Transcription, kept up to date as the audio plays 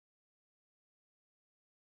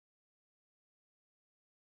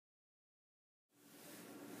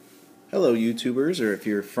Hello YouTubers, or if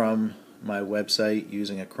you're from my website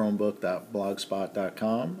using a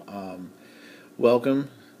Chromebook.blogspot.com, welcome.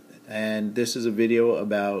 And this is a video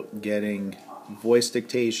about getting voice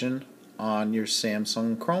dictation on your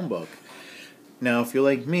Samsung Chromebook. Now if you're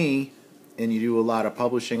like me and you do a lot of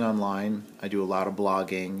publishing online, I do a lot of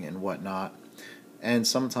blogging and whatnot, and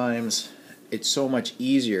sometimes it's so much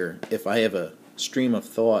easier if I have a stream of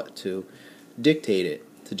thought to dictate it,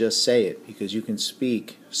 to just say it, because you can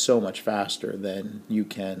speak so much faster than you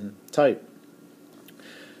can type.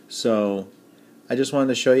 So I just wanted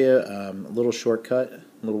to show you a little shortcut, a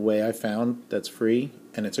little way I found that's free,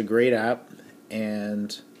 and it's a great app,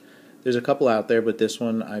 and there's a couple out there, but this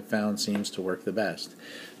one I found seems to work the best.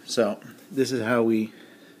 So this is how we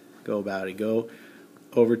go about it. Go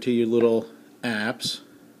over to your little apps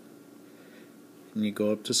and you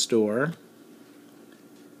go up to store.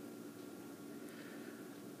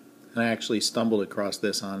 And I actually stumbled across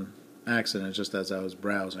this on accident just as I was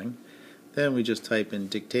browsing. Then we just type in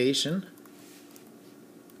dictation.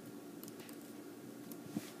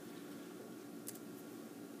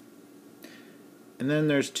 And then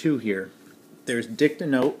there's two here. There's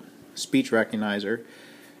Dictanote, speech recognizer,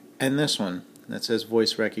 and this one that says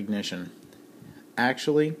voice recognition.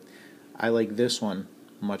 Actually, I like this one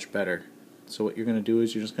much better. So what you're going to do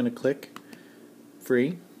is you're just going to click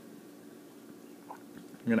free.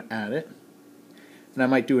 I'm going to add it, and I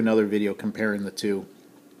might do another video comparing the two,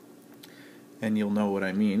 and you'll know what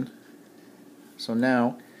I mean. So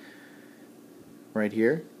now, right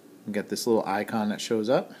here, you get this little icon that shows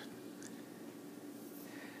up.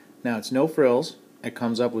 Now it's no frills. It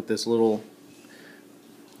comes up with this little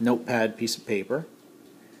notepad piece of paper.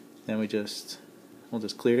 Then we'll just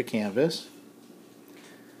clear the canvas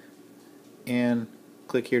and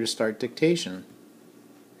click here to start dictation.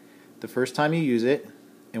 The first time you use it,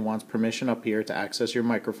 it wants permission up here to access your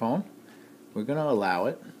microphone. We're going to allow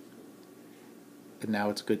it, and now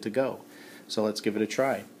it's good to go. So let's give it a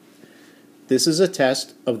try. This is a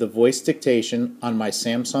test of the voice dictation on my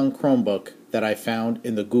Samsung Chromebook that I found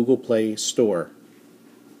in the Google Play Store.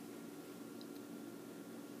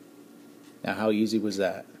 Now how easy was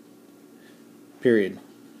that? Period.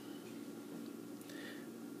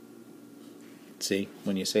 See,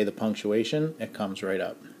 when you say the punctuation, it comes right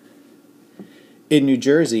up. In New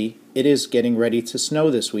Jersey, it is getting ready to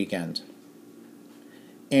snow this weekend.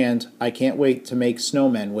 And I can't wait to make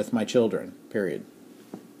snowmen with my children. Period.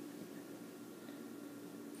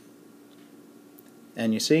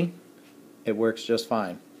 And you see, it works just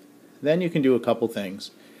fine. Then you can do a couple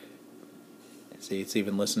things. See, it's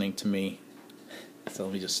even listening to me. So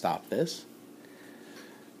let me just stop this.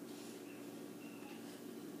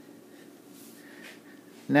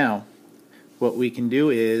 Now, what we can do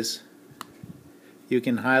is you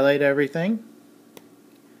can highlight everything,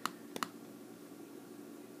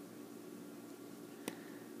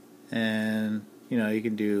 and you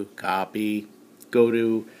can do copy, go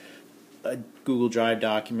to a Google Drive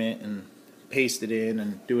document and paste it in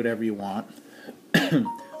and do whatever you want.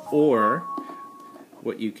 Or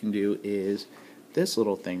what you can do is this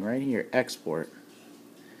little thing right here, export.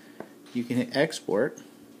 You can hit export,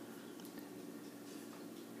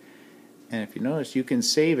 and if you notice, you can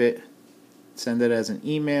save it, send it as an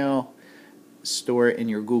email, store it in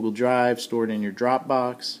your Google Drive, store it in your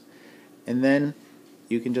Dropbox, and then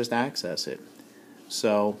you can just access it.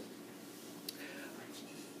 So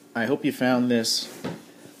I hope you found this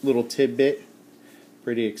little tidbit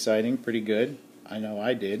pretty exciting, pretty good. I know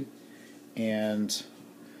I did. And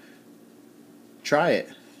try it.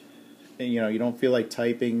 And, you don't feel like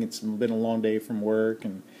typing. It's been a long day from work,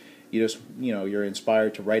 and you just, you're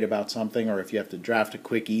inspired to write about something, or if you have to draft a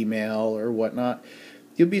quick email or whatnot,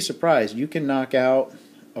 you'll be surprised. You can knock out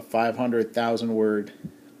a 500,000 word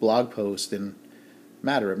blog post in a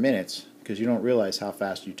matter of minutes because you don't realize how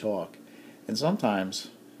fast you talk. And sometimes,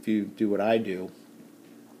 if you do what I do,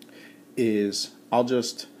 is I'll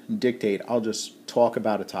just dictate, I'll just talk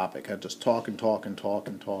about a topic. I just talk and talk and talk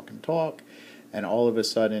and talk and talk, and all of a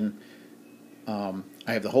sudden I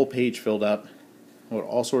have the whole page filled up with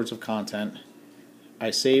all sorts of content.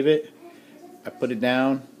 I save it, I put it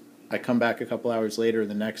down, I come back a couple hours later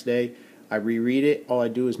the next day, I reread it, all I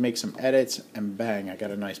do is make some edits, and bang, I got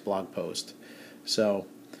a nice blog post. So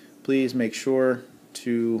please make sure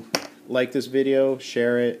to like this video,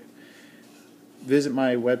 share it, visit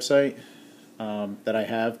my website that I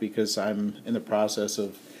have, because I'm in the process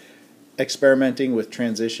of experimenting with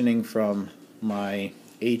transitioning from my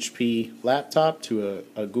HP laptop to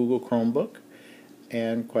a Google Chromebook,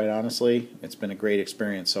 and quite honestly, it's been a great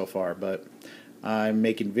experience so far. But I'm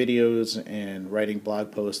making videos and writing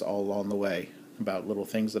blog posts all along the way. about little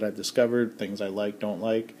things that I've discovered, things I like, don't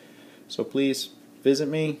like. So please visit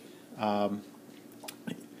me.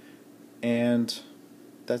 And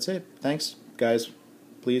that's it. Thanks, guys.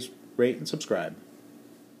 Please rate and subscribe.